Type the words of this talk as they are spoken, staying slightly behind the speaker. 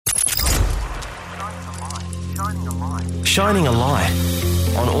shining a light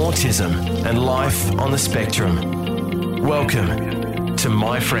on autism and life on the spectrum. Welcome to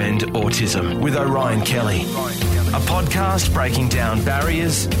My Friend Autism with Orion Kelly, a podcast breaking down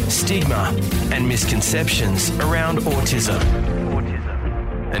barriers, stigma and misconceptions around autism.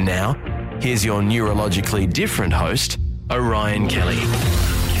 And now, here's your neurologically different host, Orion Kelly.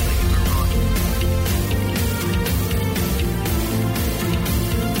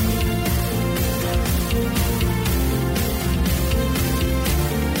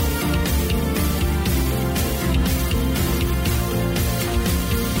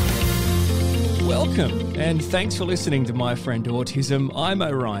 Welcome, and thanks for listening to My Friend Autism. I'm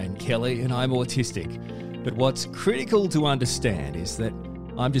Orion Kelly, and I'm autistic. But what's critical to understand is that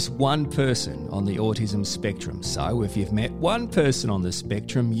I'm just one person on the autism spectrum. So if you've met one person on the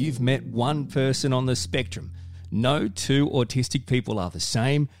spectrum, you've met one person on the spectrum. No two autistic people are the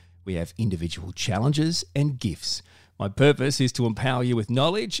same. We have individual challenges and gifts. My purpose is to empower you with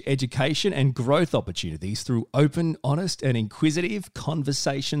knowledge, education, and growth opportunities through open, honest, and inquisitive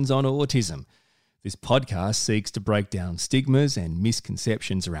conversations on autism. This podcast seeks to break down stigmas and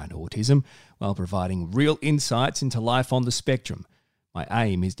misconceptions around autism while providing real insights into life on the spectrum. My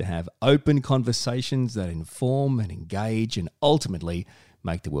aim is to have open conversations that inform and engage and ultimately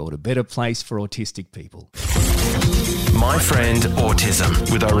make the world a better place for autistic people. My Friend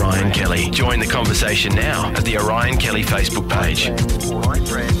Autism with Orion Kelly. Join the conversation now at the Orion Kelly Facebook page.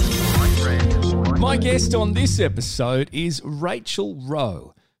 My guest on this episode is Rachel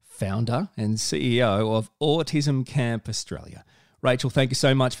Rowe, founder and CEO of Autism Camp Australia. Rachel, thank you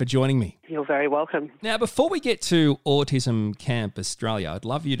so much for joining me. You're very welcome. Now, before we get to Autism Camp Australia, I'd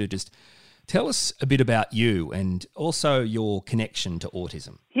love you to just tell us a bit about you and also your connection to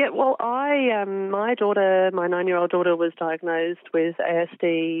autism. Yeah, well, my 9-year-old daughter, was diagnosed with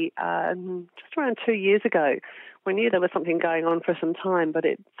ASD just around 2 years ago. We knew there was something going on for some time, but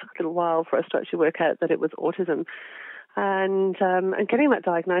it took a little while for us to actually work out that it was autism. And getting that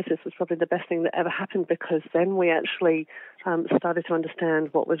diagnosis was probably the best thing that ever happened, because then we actually started to understand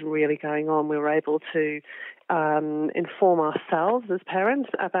what was really going on. We were able to inform ourselves as parents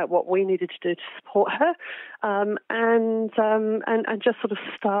about what we needed to do to support her, and just sort of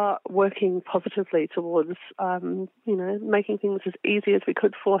start working positively towards making things as easy as we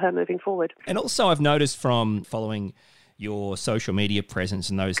could for her moving forward. And also, I've noticed from following your social media presence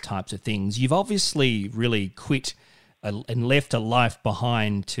and those types of things, you've obviously really quit and left a life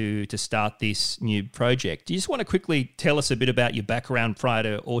behind to start this new project. Do you just want to quickly tell us a bit about your background prior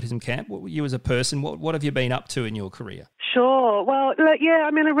to Autism Camp? What were you as a person? What have you been up to in your career? Sure. Well,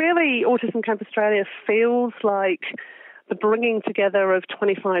 really, Autism Camp Australia feels like the bringing together of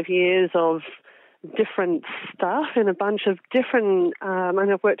 25 years of different stuff in a bunch of different,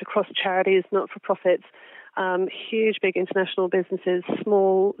 and I've worked across charities, not-for-profits, huge, big international businesses,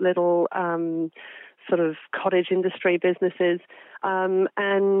 small, little sort of cottage industry businesses.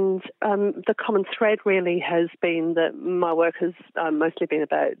 The common thread really has been that my work has mostly been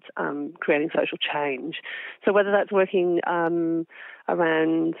about creating social change. So whether that's working around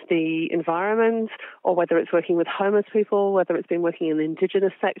the environment, or whether it's working with homeless people, whether it's been working in the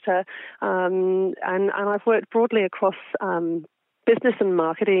Indigenous sector, and I've worked broadly across business and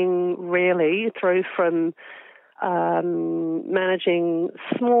marketing, really, through from managing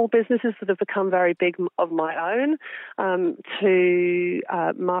small businesses that have become very big of my own, to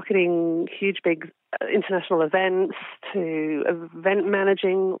marketing huge, big international events, to event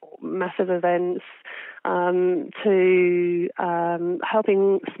managing massive events, to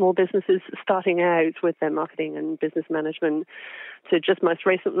helping small businesses starting out with their marketing and business management, to just most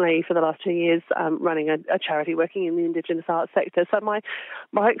recently, for the last 2 years, running a charity working in the Indigenous arts sector. So my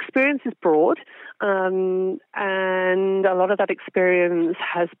experience is broad, and a lot of that experience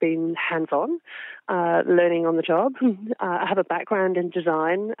has been hands-on, learning on the job. I have a background in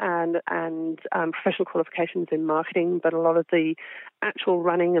design and professional qualifications in marketing, but a lot of the actual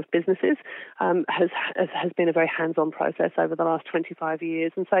running of businesses has been a very hands-on process over the last 25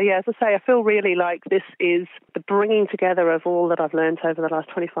 years. And so, as I say, I feel really like this is the bringing together of all that I've learned over the last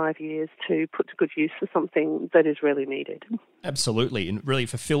 25 years to put to good use for something that is really needed. Absolutely, and really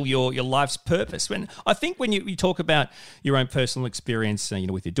fulfill your life's purpose. I think when you talk about your own personal experience,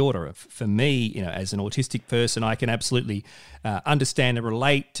 with your daughter, for me, as an autistic person, I can absolutely understand and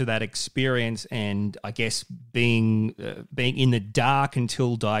relate to that experience. And I guess being in the dark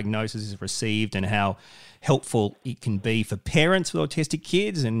until diagnosis is received, and how helpful it can be for parents with autistic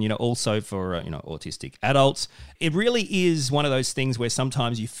kids, and also for autistic adults. It really is one of those things where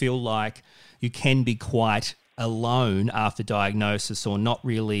sometimes you feel like you can be quite alone after diagnosis, or not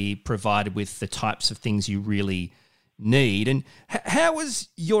really provided with the types of things you really need. And how was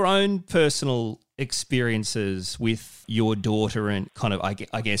your own personal experiences with your daughter and kind of, I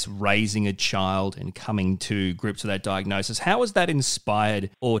guess, raising a child and coming to grips with that diagnosis? How has that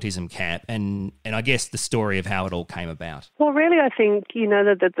inspired Autism Camp and I guess the story of how it all came about? Well, really, I think,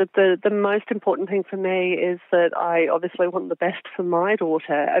 the most important thing for me is that I obviously want the best for my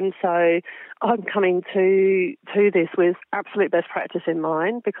daughter. And so I'm coming to this with absolute best practice in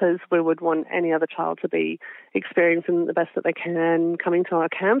mind, because we would want any other child to be experiencing the best that they can coming to our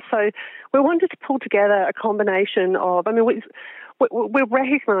camp. So we wanted to pull together a combination of, we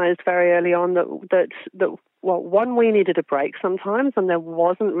recognised very early on that one, we needed a break sometimes, and there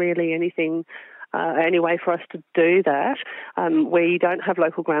wasn't really any way for us to do that. We don't have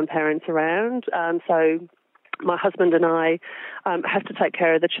local grandparents around, so my husband and I have to take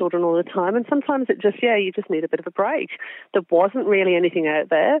care of the children all the time, and sometimes you just need a bit of a break. There wasn't really anything out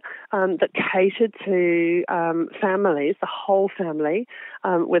there that catered to families, the whole family,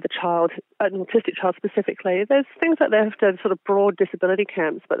 with an autistic child specifically. There's things like there have sort of broad disability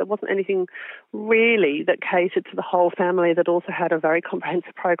camps, but there wasn't anything really that catered to the whole family that also had a very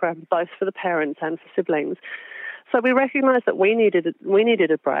comprehensive program, both for the parents and for siblings. So we recognised that we needed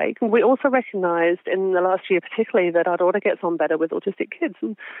a break. And we also recognised in the last year particularly that our daughter gets on better with autistic kids.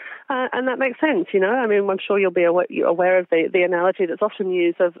 And that makes sense, I'm sure you'll be aware of the analogy that's often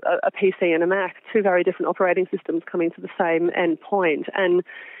used of a PC and a Mac, two very different operating systems coming to the same end point. And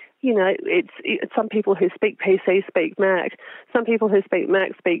it's some people who speak PC speak Mac. Some people who speak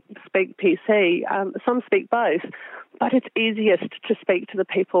Mac speak PC. Some speak both. But it's easiest to speak to the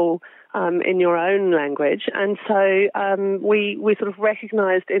people in your own language. And so we sort of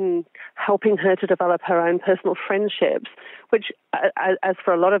recognised in helping her to develop her own personal friendships, which, as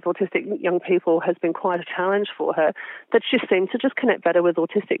for a lot of autistic young people, has been quite a challenge for her, that she seemed to just connect better with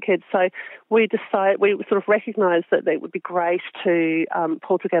autistic kids. So we sort of recognised that it would be great to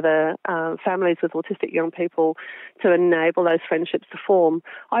pull together families with autistic young people to enable those friendships to form.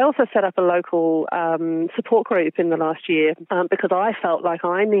 I also set up a local support group in the last year because I felt like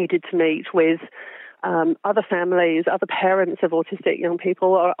I needed to meet with other families, other parents of autistic young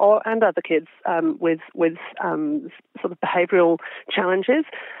people, and other kids with sort of behavioural challenges,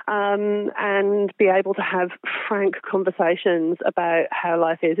 and be able to have frank conversations about how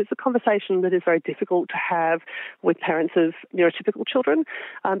life is. It's a conversation that is very difficult to have with parents of neurotypical children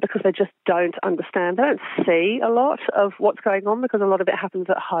because they just don't understand. They don't see a lot of what's going on because a lot of it happens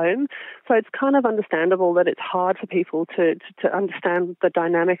at home. So it's kind of understandable that it's hard for people to understand the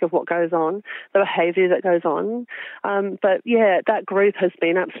dynamic of what goes on, the behaviour that goes on. But yeah, that group has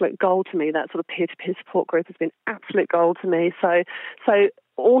been absolute gold to me. That sort of peer-to-peer support group has been absolute gold to me. So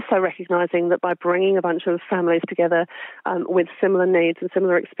also recognising that by bringing a bunch of families together with similar needs and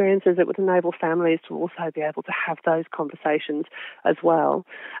similar experiences, it would enable families to also be able to have those conversations as well.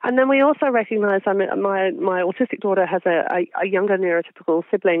 And then we also recognise, my autistic daughter has a younger neurotypical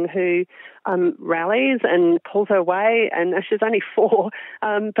sibling who rallies and pulls her way, and she's only 4,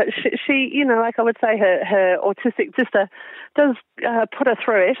 but she like I would say, her autistic sister does put her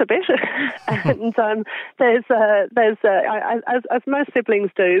through it a bit, and there's as most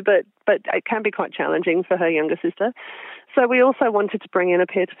siblings do, but it can be quite challenging for her younger sister. So we also wanted to bring in a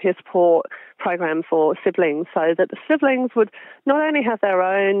peer-to-peer support program for siblings so that the siblings would not only have their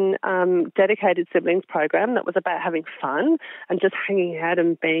own dedicated siblings program that was about having fun and just hanging out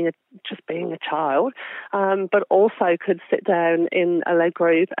and being a child, but also could sit down in a led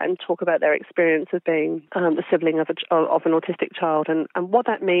group and talk about their experience of being the sibling of an autistic child and what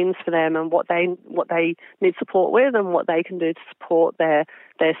that means for them and what they need support with and what they can do to support their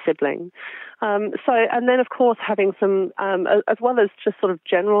sibling. And then, of course, having some, as well as just sort of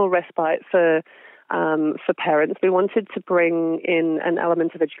general respite for parents, we wanted to bring in an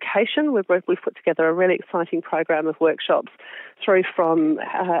element of education. We've put together a really exciting program of workshops through from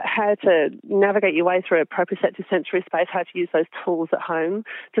how to navigate your way through a proprioceptive sensory space, how to use those tools at home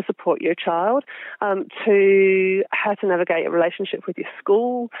to support your child, to how to navigate a relationship with your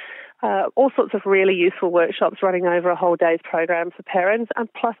school, all sorts of really useful workshops running over a whole day's program for parents, and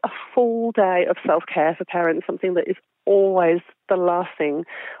plus a full day of self-care for parents, something that is always the last thing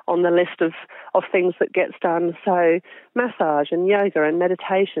on the list of things that gets done. So massage and yoga and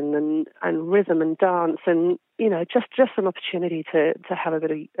meditation and rhythm and dance and just an opportunity to have a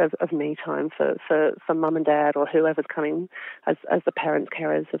bit of me time for mum and dad or whoever's coming as the parents,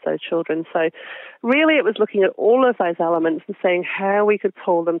 carers of those children. So really it was looking at all of those elements and seeing how we could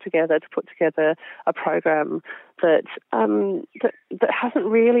pull them together to put together a program that hasn't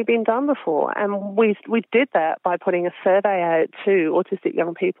really been done before. And we did that by putting a survey out to autistic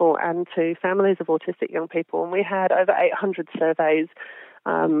young people and to families of autistic young people. And we had over 800 surveys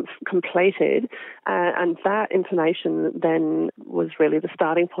completed, and that information then was really the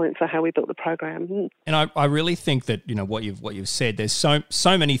starting point for how we built the program. And I really think that what you've said. There's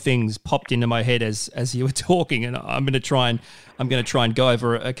so many things popped into my head as you were talking, and I'm going to try and go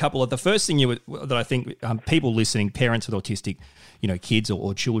over a couple of. The first thing that I think people listening, parents with autistic, kids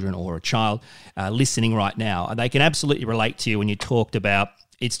or children or a child listening right now, they can absolutely relate to you when you talked about.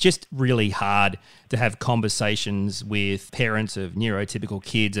 It's just really hard to have conversations with parents of neurotypical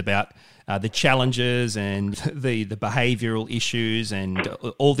kids about the challenges and the behavioural issues and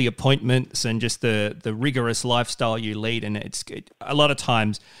all the appointments and just the rigorous lifestyle you lead. And a lot of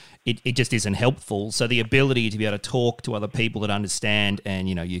times it just isn't helpful. So the ability to be able to talk to other people that understand and,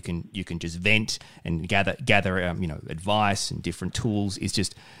 you can just vent and gather advice and different tools is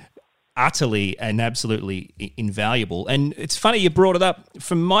just utterly and absolutely invaluable. And it's funny you brought it up.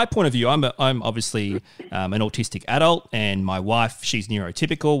 From my point of view, I'm obviously an autistic adult, and my wife, she's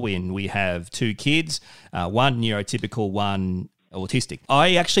neurotypical. We have two kids, one neurotypical, one autistic.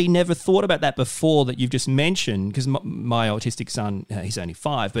 I actually never thought about that before that you've just mentioned, because my autistic son, he's only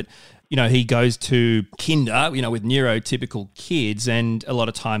 5, but he goes to kinder, with neurotypical kids, and a lot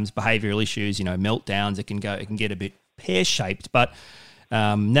of times behavioural issues, meltdowns, it can get a bit pear-shaped, but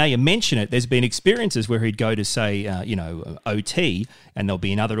now you mention it, there's been experiences where he'd go to, say, OT, and there'll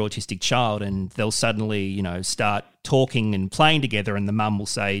be another autistic child, and they'll suddenly, start talking and playing together, and the mum will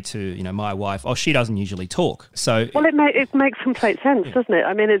say to, my wife, oh, she doesn't usually talk. So, well, it makes complete sense, doesn't it?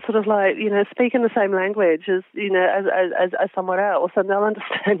 I mean, it's sort of like, speaking the same language as, as someone else, and they'll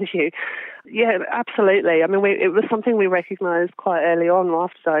understand you. Yeah, absolutely. I mean, it was something we recognised quite early on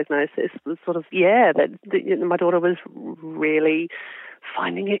after diagnosis, was sort of, that my daughter was really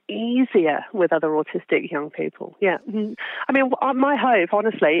finding it easier with other autistic young people. Yeah. I mean, my hope,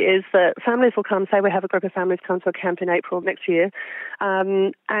 honestly, is that families will come, say we have a group of families come to a camp in April next year,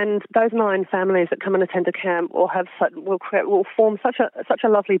 and those 9 families that come and attend a camp will form such a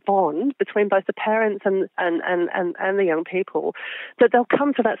lovely bond between both the parents and the young people that they'll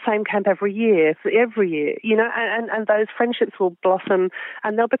come to that same camp every year, and those friendships will blossom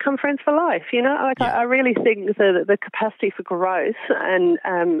and they'll become friends for life. I really think the capacity for growth and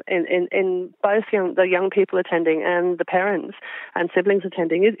in both the young people attending and the parents and siblings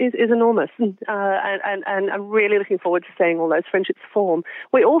attending is enormous. And I'm really looking forward to seeing all those friendships form.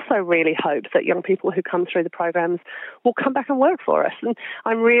 We also really hope that young people who come through the programs will come back and work for us. And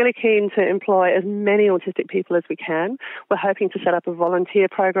I'm really keen to employ as many autistic people as we can. We're hoping to set up a volunteer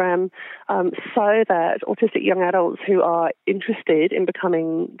program so that autistic young adults who are interested in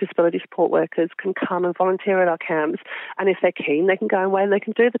becoming disability support workers can come and volunteer at our camps. And if they're keen, they can go away and they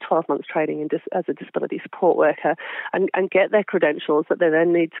can do the 12 months training as a disability support worker and get their credentials that they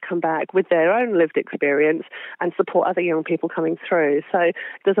then need to come back with their own lived experience and support other young people coming through. So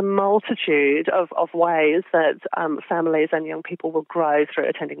there's a multitude of ways that families and young people will grow through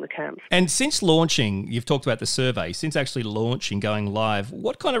attending the camps. And since launching, you've talked about the survey, since actually launching, going live,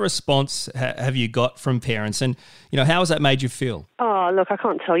 what kind of response have you got from parents, and how has that made you feel? Oh, look, I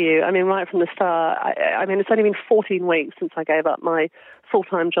can't tell you. I mean, right from the start, I mean, it's only been 14 weeks since I gave up my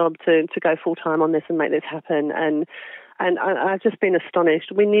full-time job to go full-time on this and make this happen, and I've just been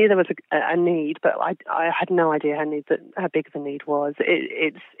astonished. We knew there was a need, but I had no idea how big the need was.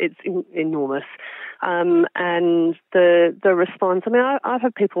 It's enormous, and the response. I mean, I've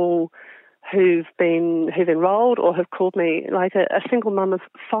had people who've enrolled or have called me, like a single mum of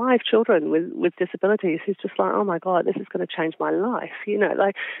 5 children with disabilities, who's just like, oh my God, this is going to change my life.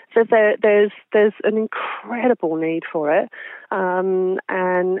 So there's an incredible need for it, and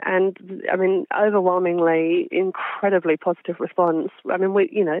I mean, overwhelmingly, incredibly positive response. I mean, we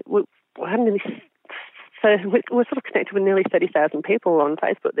haven't really. So we're sort of connected with nearly 30,000 people on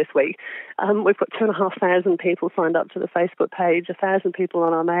Facebook this week. We've got 2,500 people signed up to the Facebook page, 1,000 people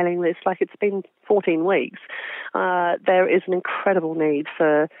on our mailing list. Like, it's been 14 weeks. There is an incredible need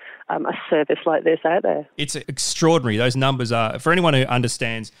for a service like this out there. It's extraordinary. Those numbers are, for anyone who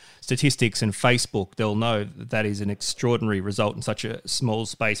understands statistics and Facebook, they'll know that is an extraordinary result in such a small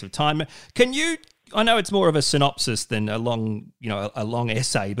space of time. Can you, I know it's more of a synopsis than a long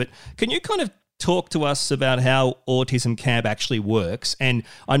essay, but can you kind of talk to us about how Autism Camp actually works? And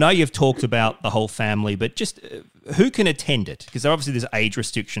I know you've talked about the whole family, but just who can attend it? Because obviously there's age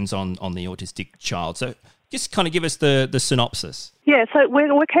restrictions on the autistic child. So just kind of give us the synopsis. Yeah, so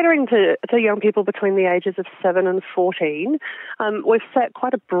we're catering to young people between the ages of 7 and 14. We've set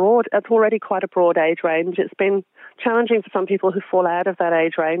it's already quite a broad age range. It's been challenging for some people who fall out of that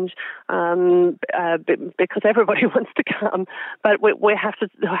age range because everybody wants to come, but we have to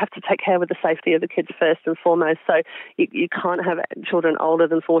take care with the safety of the kids first and foremost. So you can't have children older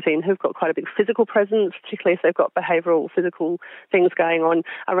than 14 who've got quite a big physical presence, particularly if they've got behavioural, physical things going on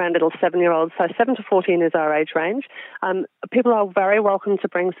around little 7-year-olds. So 7 to 14 is our age range. People are very welcome to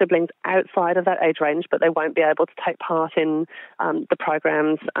bring siblings outside of that age range, but they won't be able to take part in the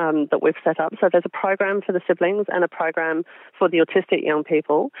programs that we've set up. So there's a program for the siblings and a program for the autistic young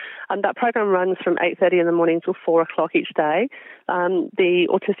people. That program runs from 8:30 in the morning till 4 o'clock each day. The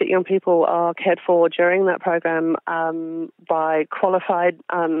autistic young people are cared for during that program by qualified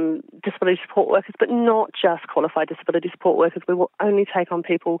disability support workers, but not just qualified disability support workers. We will only take on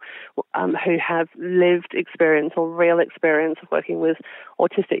people who have lived experience or real experience of working with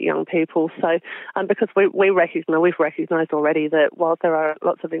autistic young people. So because we've recognised already that whilst there are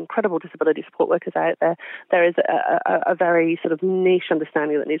lots of incredible disability support workers out there, there is a very sort of niche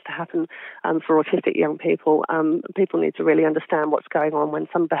understanding that needs to happen for autistic young people. People need to really understand what's going on when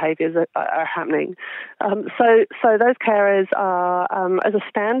some behaviours are happening. So those carers are, as a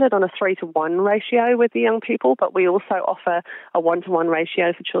standard, on a 3-to-1 ratio with the young people, but we also offer a 1-to-1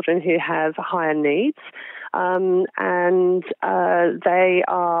 ratio for children who have higher needs. And they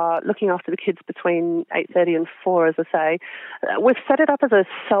are looking after the kids between 8:30 and 4, as I say. We've set it up as a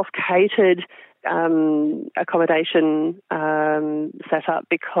self-catered accommodation setup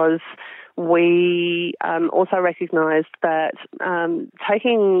because we also recognised that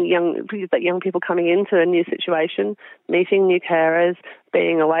young people coming into a new situation, meeting new carers,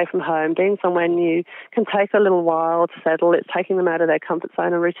 being away from home, being somewhere new, can take a little while to settle. It's taking them out of their comfort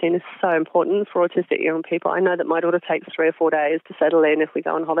zone, and routine is so important for autistic young people. I know that my daughter takes 3 or 4 days to settle in if we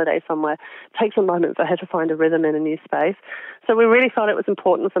go on holiday somewhere. It takes a moment for her to find a rhythm in a new space. So we really felt it was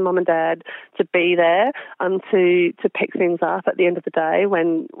important for mum and dad to be there, to pick things up at the end of the day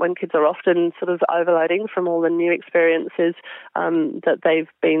when kids are often sort of overloading from all the new experiences that they've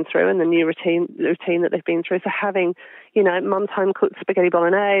been through and the new routine that they've been through. So having, mum's home cooked spaghetti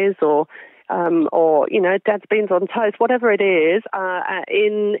bolognese or dad's beans on toast, whatever it is,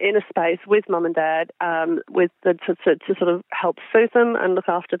 in a space with mum and dad, to sort of help soothe them and look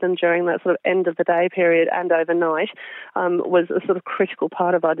after them during that sort of end of the day period and overnight, was a sort of critical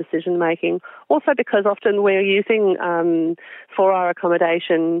part of our decision making. Also because often we're using for our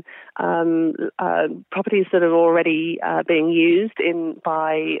accommodation properties that are already being used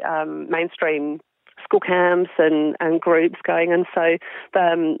by mainstream school camps and groups going, and so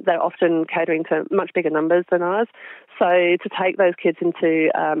they're often catering to much bigger numbers than ours. So to take those kids into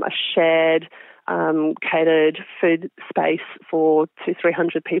a shared catered food space for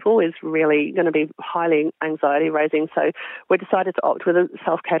 200-300 people is really going to be highly anxiety raising. So we decided to opt with a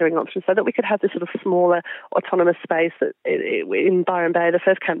self-catering option so that we could have this sort of smaller autonomous space that in Byron Bay, the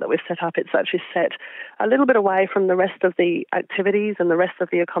first camp that we've set up, it's actually set a little bit away from the rest of the activities and the rest of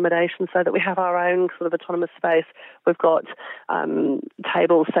the accommodation so that we have our own sort of autonomous space. We've got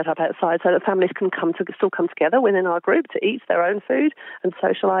tables set up outside so that families can still come together within our group to eat their own food and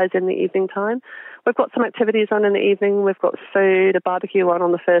socialise in the evening time. We've got some activities on in the evening. We've got food, a barbecue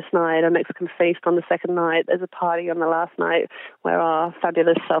on the first night, a Mexican feast on the second night. There's a party on the last night where our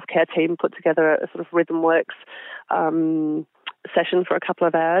fabulous self-care team put together a sort of Rhythm Works session for a couple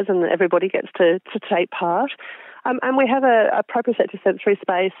of hours, and everybody gets to take part. And we have a proprioceptive sensory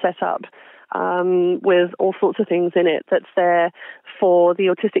space set up with all sorts of things in it that's there for the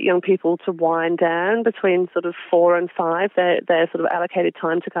autistic young people to wind down between sort of 4 and 5. They're sort of allocated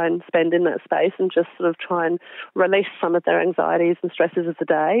time to go and spend in that space and just sort of try and release some of their anxieties and stresses of the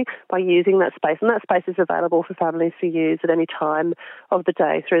day by using that space. And that space is available for families to use at any time of the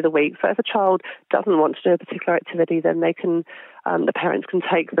day through the week. So if a child doesn't want to do a particular activity, then they can the parents can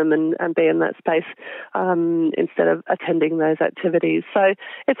take them and be in that space instead of attending those activities. So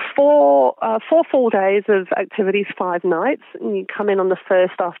it's 4 full days of activities, 5 nights. And you come in on the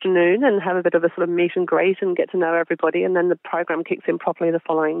first afternoon and have a bit of a sort of meet and greet and get to know everybody, and then the program kicks in properly the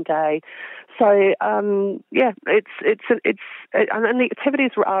following day. So and the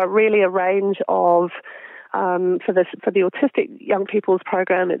activities are really a range of. For the autistic young people's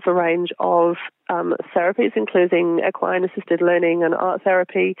program, it's a range of therapies, including equine-assisted learning and art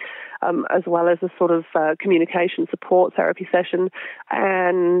therapy, as well as a sort of communication support therapy session,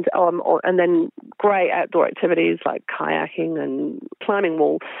 and then great outdoor activities like kayaking and climbing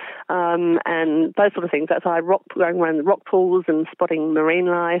wall, and those sort of things. That's going around the rock pools and spotting marine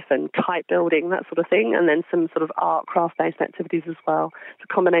life and kite building, that sort of thing, and then some sort of art craft-based activities as well. It's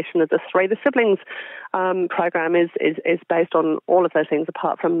a combination of the three. The siblings program is based on all of those things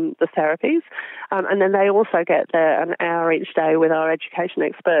apart from the therapies. And then they also get an hour each day with our education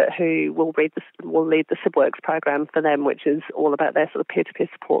expert who will lead the SibWorks program for them, which is all about their sort of peer-to-peer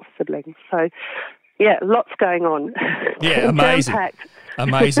support for siblings. So, yeah, lots going on. Yeah, amazing.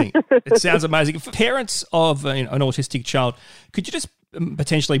 Amazing. It sounds amazing. For parents of an autistic child, could you just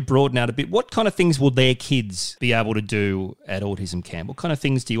potentially broaden out a bit? What kind of things will their kids be able to do at Autism Camp? What kind of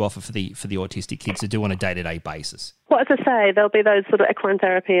things do you offer for the autistic kids to do on a day-to-day basis? Well, as I say, there'll be those sort of equine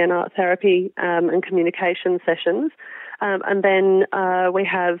therapy and art therapy and communication sessions. And then we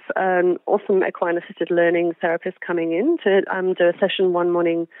have an awesome equine-assisted learning therapist coming in to do a session one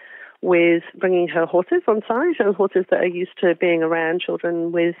morning with bringing her horses on site, and horses that are used to being around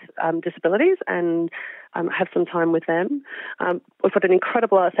children with disabilities, and have some time with them. We've got an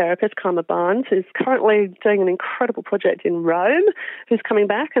incredible art therapist, Karma Barnes, who's currently doing an incredible project in Rome, who's coming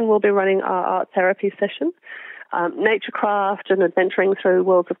back and will be running our art therapy session. Nature craft and adventuring through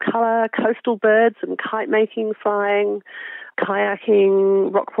worlds of colour, coastal birds and kite making, flying,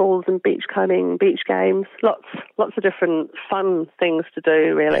 kayaking, rock crawls and beach combing, beach games, lots of different fun things to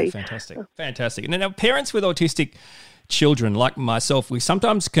do, really. Yeah, fantastic. And now parents with autistic children like myself, we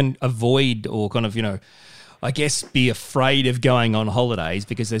sometimes can avoid or kind of, I guess, be afraid of going on holidays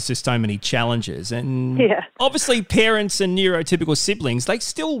because there's just so many challenges. And obviously parents and neurotypical siblings, they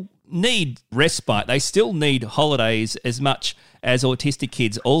still need respite. They still need holidays as much as autistic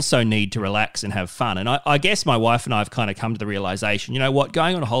kids also need to relax and have fun. And I guess my wife and I have kind of come to the realization, you know what,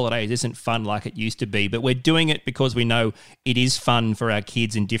 going on holidays isn't fun like it used to be, but we're doing it because we know it is fun for our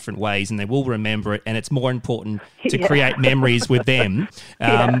kids in different ways and they will remember it, and it's more important to create memories with them.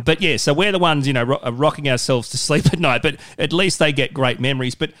 But so we're the ones, rocking ourselves to sleep at night, but at least they get great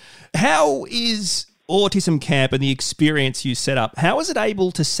memories. But how is Autism Camp and the experience you set up, how is it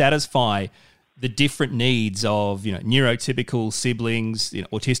able to satisfy the different needs of, neurotypical siblings,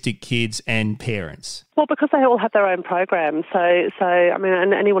 autistic kids and parents? Well, because they all have their own programs. So I mean,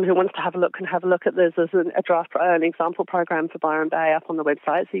 and anyone who wants to have a look can have a look at there's an example program for Byron Bay up on the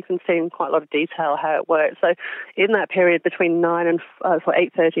website, so you can see in quite a lot of detail how it works. So in that period between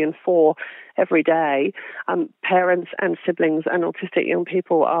 8:30 and 4 every day, parents and siblings and autistic young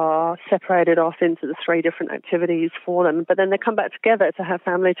people are separated off into the 3 different activities for them, but then they come back together to have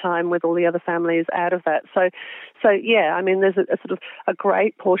family time with all the other families out of that. So yeah, I mean, there's a sort of a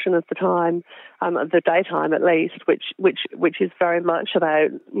great portion of the time, of the daytime at least, which is very much about,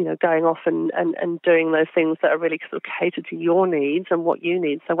 going off and doing those things that are really sort of catered to your needs and what you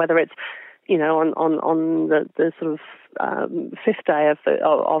need. So whether it's, on the sort of 5th day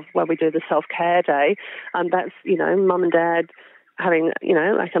of where we do the self-care day, and that's, mum and dad having,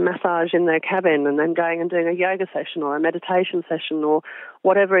 like a massage in their cabin and then going and doing a yoga session or a meditation session or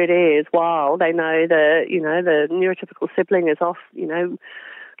whatever it is, while they know the neurotypical sibling is off,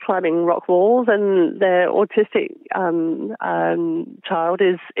 climbing rock walls, and their autistic child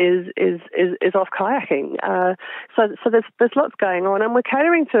is off kayaking. So there's lots going on, and we're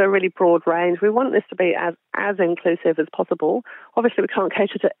catering to a really broad range. We want this to be as inclusive as possible. Obviously, we can't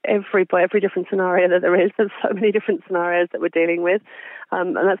cater to every different scenario that there is. There's so many different scenarios that we're dealing with,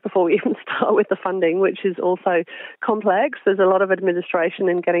 and that's before we even start with the funding, which is also complex. There's a lot of administration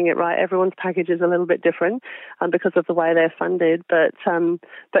in getting it right. Everyone's package is a little bit different because of the way they're funded, but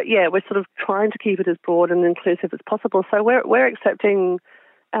yeah, we're sort of trying to keep it as broad and inclusive as possible. So we're accepting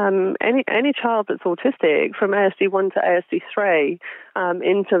any child that's autistic from ASD 1 to ASD 3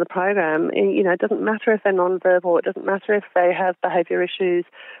 into the program. It doesn't matter if they're non-verbal. It doesn't matter if they have behaviour issues.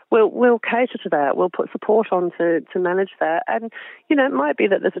 We'll cater to that. We'll put support on to manage that. And it might be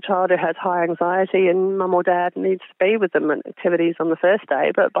that there's a child who has high anxiety and mum or dad needs to be with them at activities on the first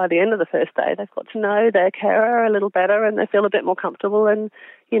day. But by the end of the first day, they've got to know their carer a little better and they feel a bit more comfortable. And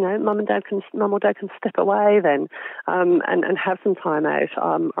mum or dad can step away then and have some time out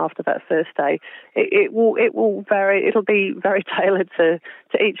after that first day. It will vary. It'll be very tailored to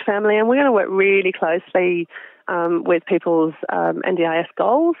each family, and we're going to work really closely with people's NDIS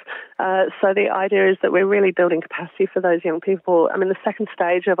goals. So the idea is that we're really building capacity for those young people. I mean, the second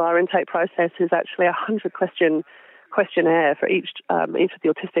stage of our intake process is actually a 100-question questionnaire for each of the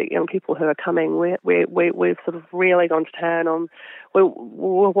autistic young people who are coming. We've sort of really gone to town on. We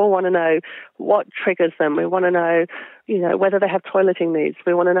want to know what triggers them. We want to know, whether they have toileting needs.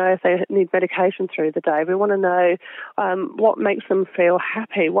 We want to know if they need medication through the day. We want to know what makes them feel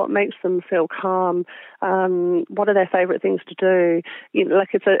happy, what makes them feel calm, what are their favourite things to do.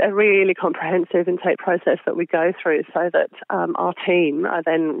 It's a really comprehensive intake process that we go through so that our team are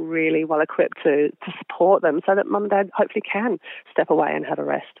then really well equipped to support them so that mum and dad hopefully can step away and have a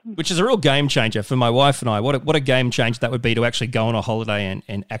rest. Which is a real game changer for my wife and I. What a game changer that would be to actually go on a holiday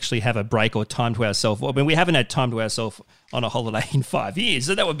and actually have a break or time to ourselves. I mean, we haven't had time to ourselves on a holiday in 5 years,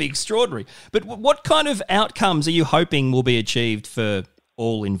 so that would be extraordinary. But what kind of outcomes are you hoping will be achieved for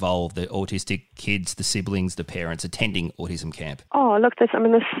all involved, the autistic kids, the siblings, the parents attending autism camp? Oh, look, there's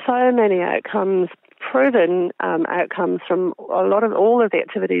so many outcomes, proven outcomes from all of the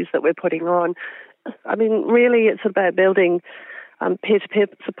activities that we're putting on. I mean, really, it's about building peer-to-peer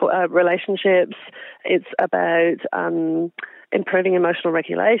support, relationships. It's about improving emotional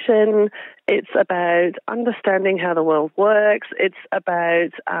regulation. It's about understanding how the world works. It's about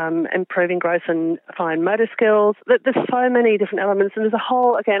improving gross and fine motor skills. There's so many different elements, and there's a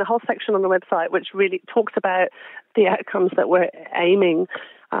whole section on the website which really talks about the outcomes that we're aiming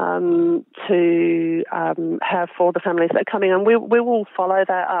to have for the families that are coming, and we will follow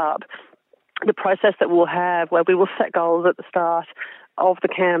that up. The process that we'll have, where we will set goals at the start of the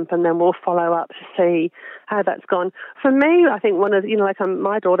camp, and then we'll follow up to see how that's gone. For me, I think one of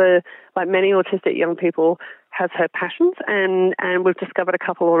my daughter, like many autistic young people, has her passions, and we've discovered a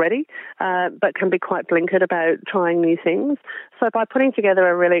couple already, but can be quite blinkered about trying new things. So by putting together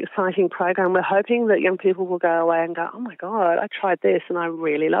a really exciting program, we're hoping that young people will go away and go, oh my God, I tried this and I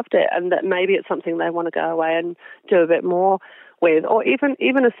really loved it, and that maybe it's something they want to go away and do a bit more with, or even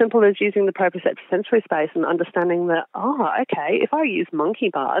as simple as using the proprioceptive sensory space and understanding that, okay, if I use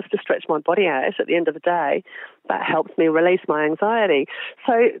monkey bars to stretch my body out at the end of the day, that helps me release my anxiety.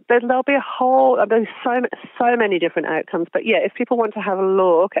 So there'll be there's so many different outcomes. But yeah, if people want to have a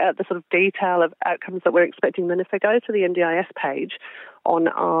look at the sort of detail of outcomes that we're expecting, then if they go to the NDIS page on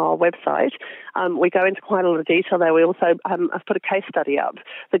our website, we go into quite a lot of detail there. We also have put a case study up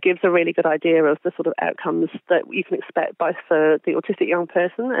that gives a really good idea of the sort of outcomes that you can expect both for the autistic young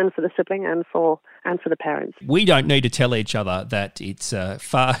person and for the sibling and for the parents. We don't need to tell each other that it's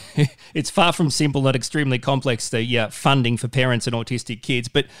far from simple, not extremely complex, the funding for parents and autistic kids.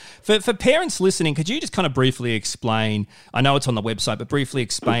 But for parents listening, could you just kind of briefly explain, I know it's on the website, but briefly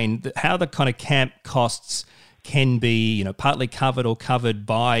explain how the kind of camp costs can be, partly covered or covered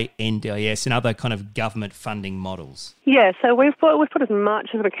by NDIS and other kind of government funding models? Yeah, so we've put as much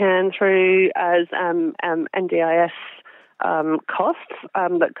as we can through as NDIS costs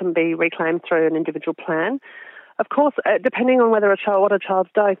that can be reclaimed through an individual plan. Of course, depending on what a child's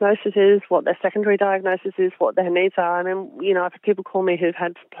diagnosis is, what their secondary diagnosis is, what their needs are. I mean, I've had people call me who've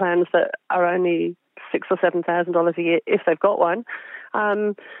had plans that are only $6,000 or $7,000 a year if they've got one.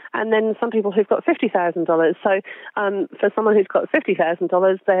 And then some people who've got $50,000. So for someone who's got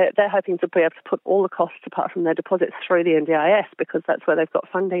 $50,000, they're hoping to be able to put all the costs apart from their deposits through the NDIS because that's where they've got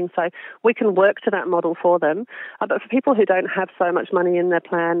funding. So we can work to that model for them. But for people who don't have so much money in their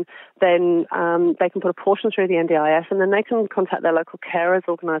plan, then they can put a portion through the NDIS, and then they can contact their local carers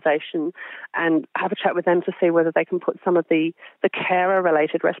organisation and have a chat with them to see whether they can put some of the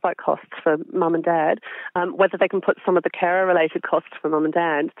carer-related respite costs for mum and dad, whether they can put some of the carer-related costs for mum and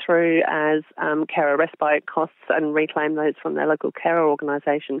dad through as carer respite costs and reclaim those from their local carer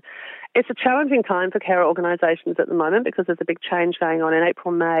organisation. It's a challenging time for carer organisations at the moment because there's a big change going on. In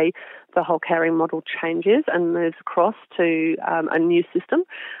April, May, the whole caring model changes and moves across to a new system.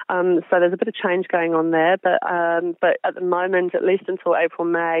 So there's a bit of change going on there. But at the moment, at least until April,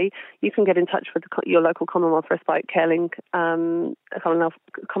 May, you can get in touch with your local Commonwealth Respite Care Link, Commonwealth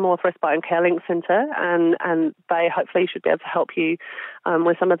Respite and Care Link Centre, and they hopefully should be able to help you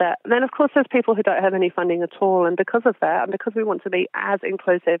with some of that. And then, of course, there's people who don't have any funding at all, and because of that, and because we want to be as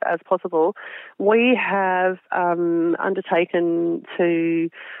inclusive as possible, we have undertaken to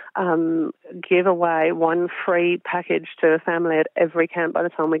give away one free package to a family at every camp by the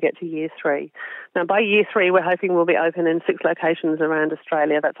time we get to year 3. Now, by year 3, we're hoping we'll be open in 6 locations around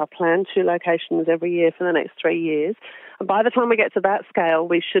Australia. That's our plan, 2 locations every year for the next 3 years. And by the time we get to that scale,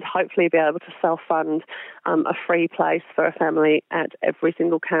 we should hopefully be able to self-fund a free place for a family at every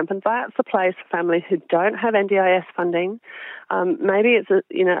single camp. And that's a place for families who don't have NDIS funding. Maybe it's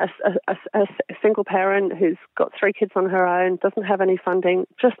a single parent who's got 3 kids on her own, doesn't have any funding,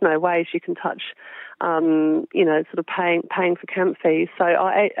 just no ways you can touch, sort of paying for camp fees. So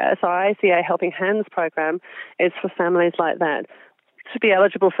our ACA Helping Hands program is for families like that. To be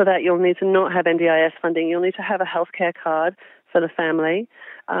eligible for that, you'll need to not have NDIS funding. You'll need to have a healthcare card for the family,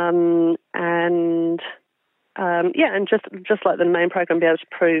 and just like the main program, be able to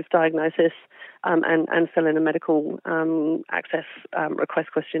prove diagnosis and fill in a medical access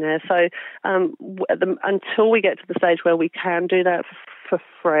request questionnaire. So until we get to the stage where we can do that for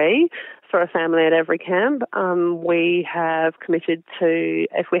free for a family at every camp, we have committed to,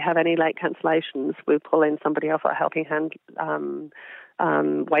 if we have any late cancellations, we pull in somebody off our Helping Hand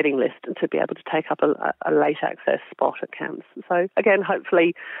waiting list to be able to take up a late access spot at camps. So again,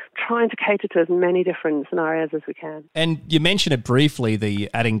 hopefully trying to cater to as many different scenarios as we can. And you mentioned it briefly, the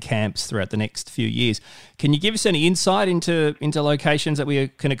adding camps throughout the next few years. Can you give us any insight into locations that we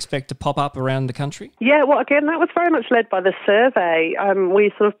can expect to pop up around the country? Yeah, well, again, that was very much led by the survey.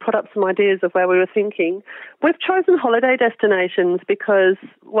 We sort of put up some ideas of where we were thinking. We've chosen holiday destinations because,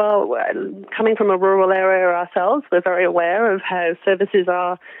 well, coming from a rural area ourselves, we're very aware of how services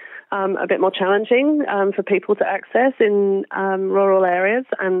are a bit more challenging for people to access in rural areas,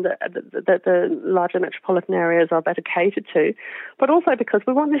 and that the larger metropolitan areas are better catered to, but also because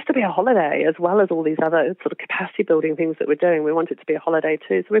we want this to be a holiday as well as all these other sort of capacity building things that we're doing. We want it to be a holiday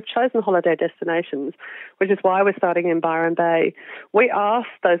too. So we've chosen holiday destinations, which is why we're starting in Byron Bay. We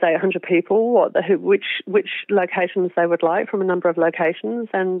asked those 800 people which locations they would like from a number of locations,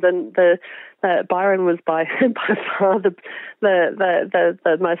 and then Byron was by far the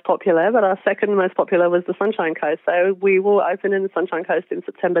most popular, but our second most popular was the Sunshine Coast. So we will open in the Sunshine Coast in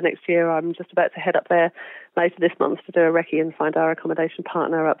September next year. I'm just about to head up there later this month to do a recce and find our accommodation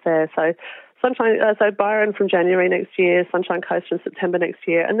partner up there. So Byron from January next year, Sunshine Coast from September next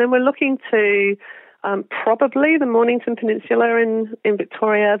year, and then we're looking to probably the Mornington Peninsula in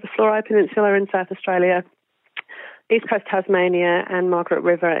Victoria, the Fluoride Peninsula in South Australia, East Coast Tasmania and Margaret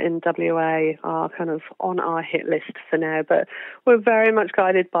River in WA are kind of on our hit list for now, but we're very much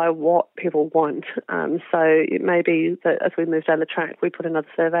guided by what people want. So it may be that as we move down the track, we put another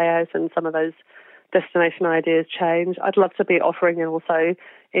survey out and some of those destination ideas change. I'd love to be offering it also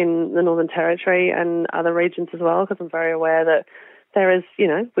in the Northern Territory and other regions as well, because I'm very aware that there is,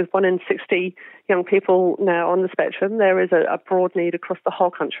 with 1 in 60 young people now on the spectrum, there is a broad need across the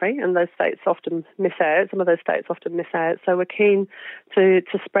whole country, and those states often miss out. Some of those states often miss out. So we're keen to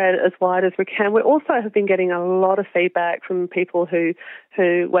spread as wide as we can. We also have been getting a lot of feedback from people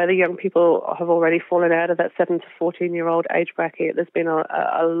where the young people have already fallen out of that 7 to 14-year-old age bracket. There's been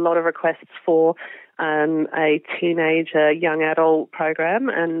a lot of requests for a teenager, young adult program,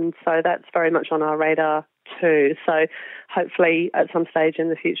 and so that's very much on our radar too. So hopefully at some stage in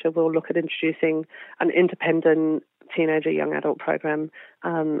the future we'll look at introducing an independent teenager young adult program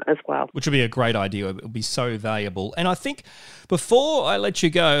as well. Which would be a great idea. It would be so valuable. And I think before I let you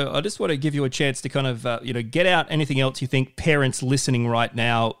go, I just want to give you a chance to kind of get out anything else you think parents listening right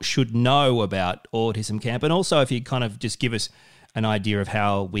now should know about Autism Camp, and also if you kind of just give us an idea of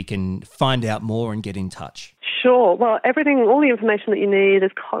how we can find out more and get in touch. Sure. Well, all the information that you need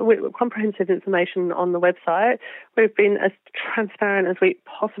is comprehensive information on the website. We've been as transparent as we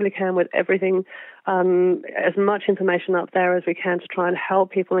possibly can with everything, as much information up there as we can to try and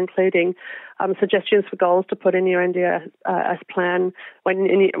help people, including suggestions for goals to put in your NDIS plan when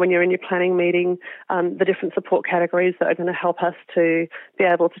you're in your planning meeting, the different support categories that are going to help us to be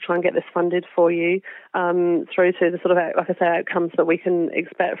able to try and get this funded for you, through to the sort of, like I say, outcomes that we can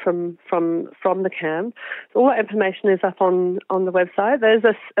expect from the camp. So all that information is up on the website. There's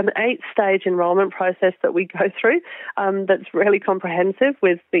an 8-stage enrolment process that we go through that's really comprehensive,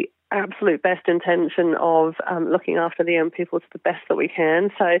 with the absolute best intention of looking after the young people to the best that we can.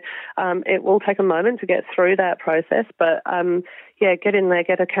 So it will take a moment to get through that process, but get in there,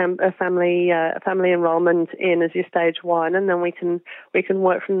 get a family enrolment in as your stage 1, and then we can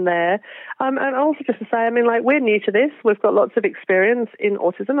work from there. And also just to say, we're new to this. We've got lots of experience in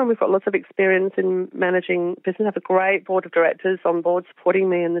autism, and we've got lots of experience in managing business. I have a great board of directors on board supporting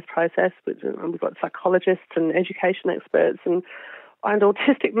me in this process. We've got psychologists and education experts and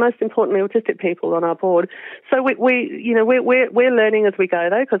most importantly, autistic people on our board. So we're learning as we go,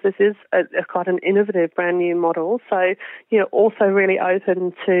 though, because this is quite an innovative, brand new model. So also really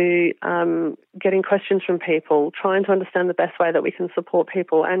open to getting questions from people, trying to understand the best way that we can support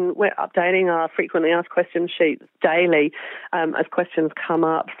people. And we're updating our frequently asked question sheets daily as questions come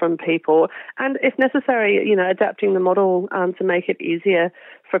up from people. And if necessary, adapting the model to make it easier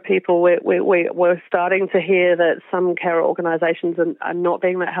for people. We're starting to hear that some carer organisations are not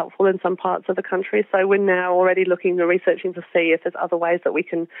being that helpful in some parts of the country. So we're now already researching to see if there's other ways that we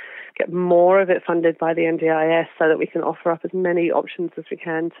can get more of it funded by the NDIS so that we can offer up as many options as we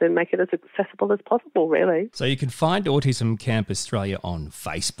can to make it as accessible as possible, really. So you can find Autism Camp Australia on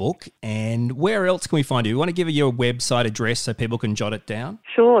Facebook. And where else can we find you? You want to give your website address so people can jot it down?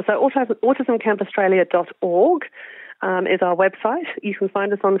 Sure. So autismcampaustralia.org. Is our website. You can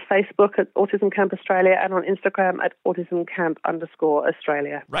find us on Facebook at Autism Camp Australia and on Instagram at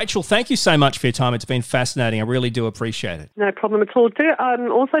autismcamp_Australia. Rachel, thank you so much for your time. It's been fascinating. I really do appreciate it. No problem at all.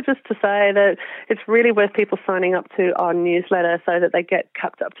 Also just to say that it's really worth people signing up to our newsletter so that they get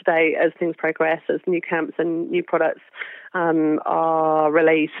kept up to date as things progress, as new camps and new products are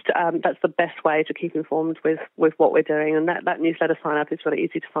released. That's the best way to keep informed with what we're doing. And that newsletter sign-up is really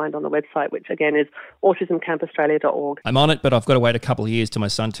easy to find on the website, which again is autismcampaustralia.org. I'm on it, but I've got to wait a couple of years till my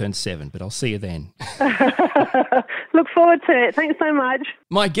son turns 7, but I'll see you then. Look forward to it. Thanks so much.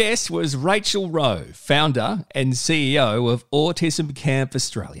 My guest was Rachel Rowe, founder and CEO of Autism Camp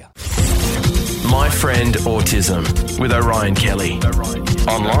Australia. My Friend Autism with Orion Kelly.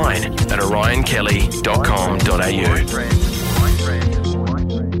 Online at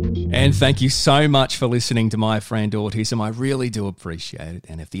orionkelly.com.au. And thank you so much for listening to My Friend Autism. I really do appreciate it.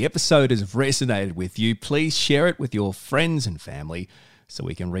 And if the episode has resonated with you, please share it with your friends and family so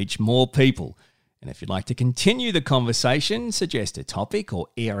we can reach more people. And if you'd like to continue the conversation, suggest a topic or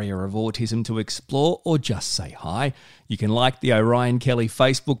area of autism to explore, or just say hi, you can like the Orion Kelly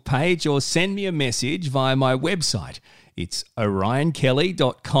Facebook page or send me a message via my website. It's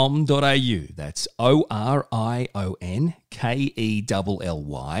orionkelly.com.au. That's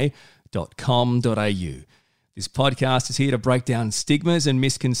ORIONKELLY.com.au. This podcast is here to break down stigmas and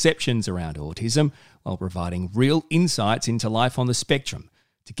misconceptions around autism while providing real insights into life on the spectrum.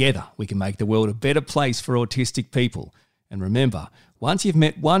 Together, we can make the world a better place for autistic people. And remember, once you've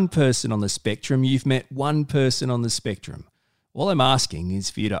met one person on the spectrum, you've met one person on the spectrum. All I'm asking is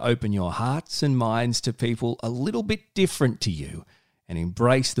for you to open your hearts and minds to people a little bit different to you and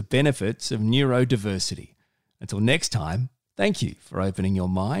embrace the benefits of neurodiversity. Until next time, thank you for opening your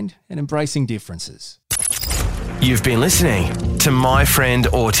mind and embracing differences. You've been listening to My Friend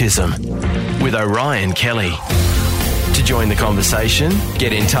Autism with Orion Kelly. To join the conversation,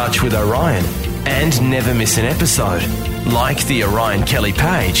 get in touch with Orion and never miss an episode. Like the Orion Kelly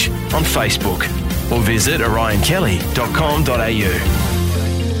page on Facebook or visit orionkelly.com.au.